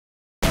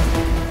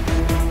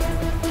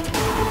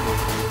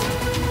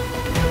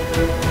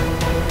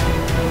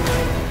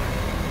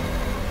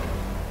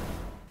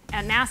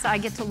NASA, I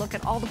get to look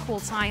at all the cool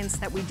science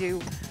that we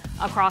do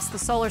across the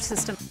solar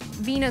system.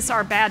 Venus,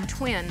 our bad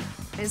twin,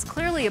 is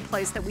clearly a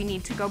place that we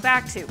need to go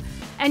back to.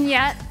 And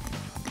yet,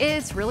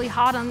 it's really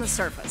hot on the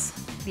surface.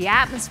 The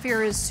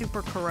atmosphere is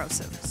super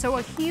corrosive, so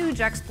a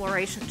huge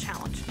exploration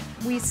challenge.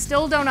 We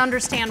still don't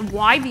understand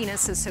why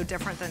Venus is so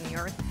different than the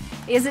Earth.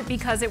 Is it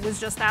because it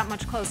was just that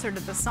much closer to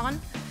the sun?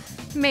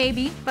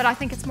 Maybe, but I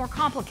think it's more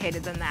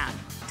complicated than that.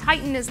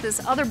 Titan is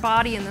this other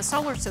body in the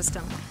solar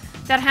system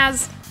that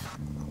has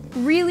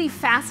really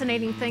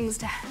fascinating things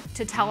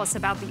to tell us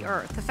about the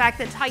Earth. The fact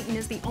that Titan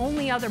is the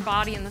only other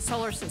body in the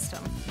solar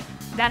system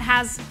that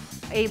has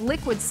a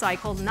liquid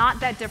cycle not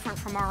that different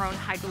from our own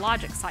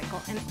hydrologic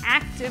cycle, an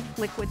active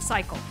liquid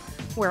cycle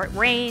where it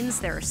rains,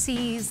 there are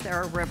seas, there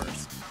are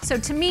rivers. So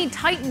to me,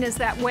 Titan is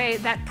that way,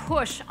 that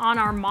push on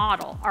our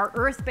model, our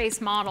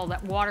Earth-based model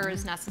that water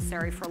is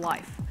necessary for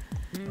life.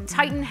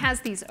 Titan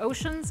has these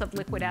oceans of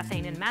liquid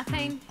ethane and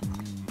methane.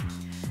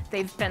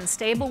 They've been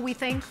stable, we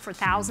think, for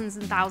thousands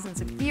and thousands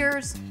of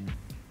years.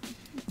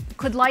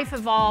 Could life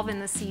evolve in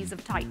the seas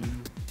of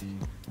Titan?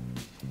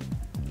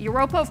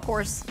 Europa, of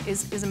course,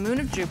 is a moon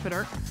of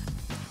Jupiter.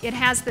 It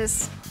has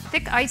this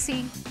thick,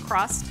 icy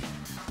crust,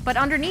 but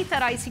underneath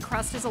that icy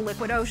crust is a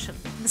liquid ocean.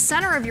 The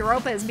center of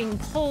Europa is being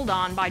pulled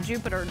on by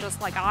Jupiter,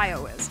 just like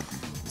Io is.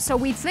 So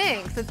we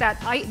think that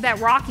that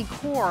rocky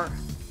core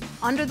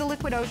under the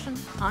liquid ocean,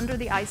 under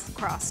the ice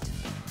crust,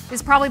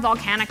 is probably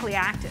volcanically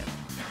active.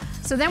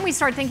 So then we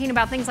start thinking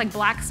about things like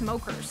black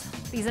smokers,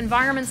 these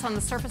environments on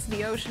the surface of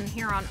the ocean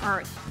here on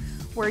Earth,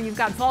 where you've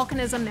got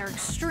volcanism. They're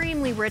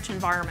extremely rich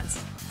environments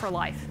for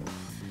life.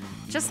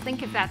 Just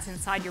think if that's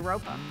inside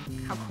Europa.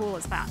 How cool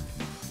is that?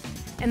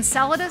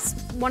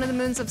 Encelades, one of the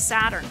moons of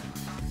Saturn,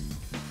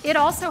 it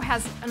also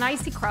has an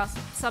icy crust,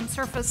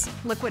 subsurface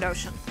liquid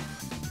ocean.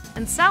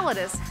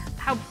 Encelades,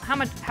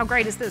 how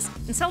great is this?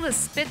 Encelades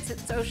spits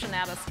its ocean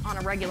at us on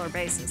a regular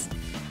basis.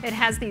 It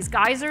has these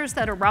geysers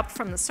that erupt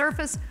from the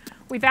surface.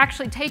 We've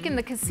actually taken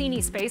the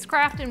Cassini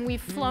spacecraft and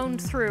we've flown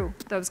through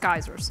those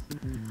geysers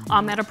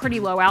at a pretty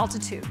low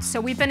altitude.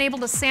 So we've been able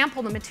to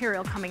sample the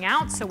material coming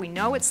out, so we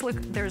know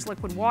there's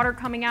liquid water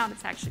coming out,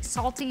 it's actually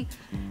salty,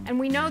 and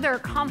we know there are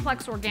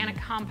complex organic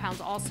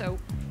compounds also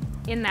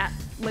in that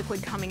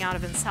liquid coming out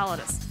of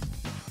Enceladus.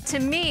 To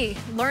me,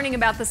 learning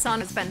about the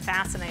sun has been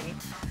fascinating.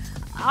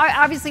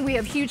 Obviously, we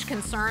have huge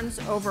concerns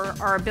over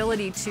our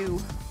ability to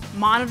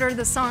monitor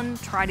the sun,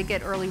 try to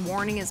get early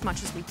warning as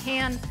much as we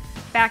can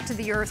back to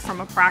the Earth from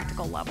a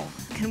practical level.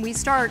 Can we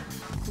start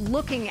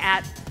looking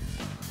at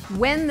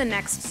when the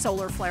next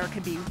solar flare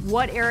could be?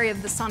 What area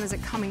of the sun is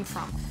it coming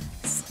from?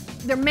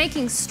 They're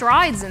making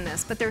strides in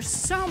this, but there's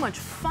so much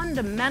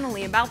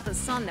fundamentally about the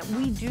sun that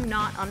we do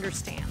not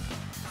understand.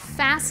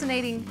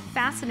 Fascinating,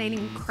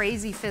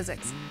 crazy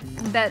physics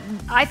that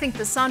I think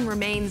the sun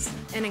remains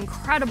an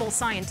incredible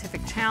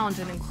scientific challenge,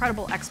 an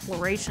incredible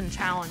exploration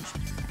challenge.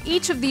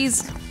 Each of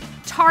these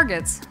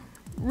targets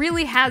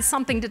really has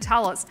something to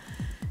tell us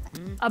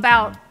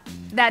about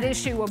that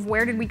issue of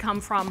where did we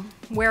come from,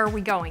 where are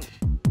we going.